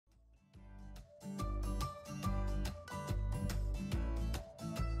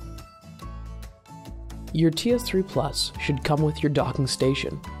Your TS3 Plus should come with your docking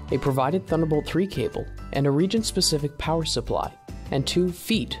station, a provided Thunderbolt 3 cable, and a region-specific power supply, and 2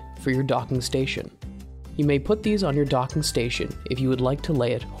 feet for your docking station. You may put these on your docking station if you would like to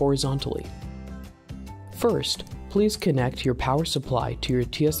lay it horizontally. First, please connect your power supply to your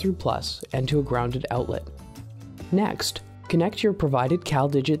TS3 Plus and to a grounded outlet. Next, connect your provided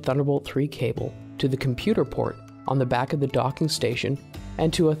CalDigit Thunderbolt 3 cable to the computer port on the back of the docking station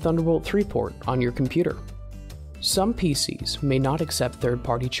and to a Thunderbolt 3 port on your computer. Some PCs may not accept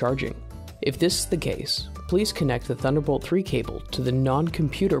third-party charging. If this is the case, please connect the Thunderbolt 3 cable to the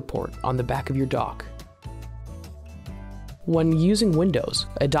non-computer port on the back of your dock. When using Windows,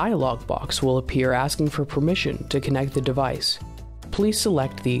 a dialog box will appear asking for permission to connect the device. Please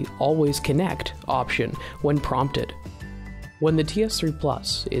select the Always Connect option when prompted. When the TS3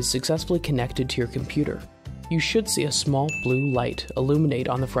 Plus is successfully connected to your computer, you should see a small blue light illuminate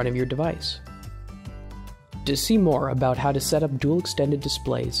on the front of your device. To see more about how to set up dual extended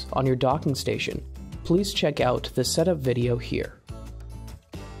displays on your docking station, please check out the setup video here.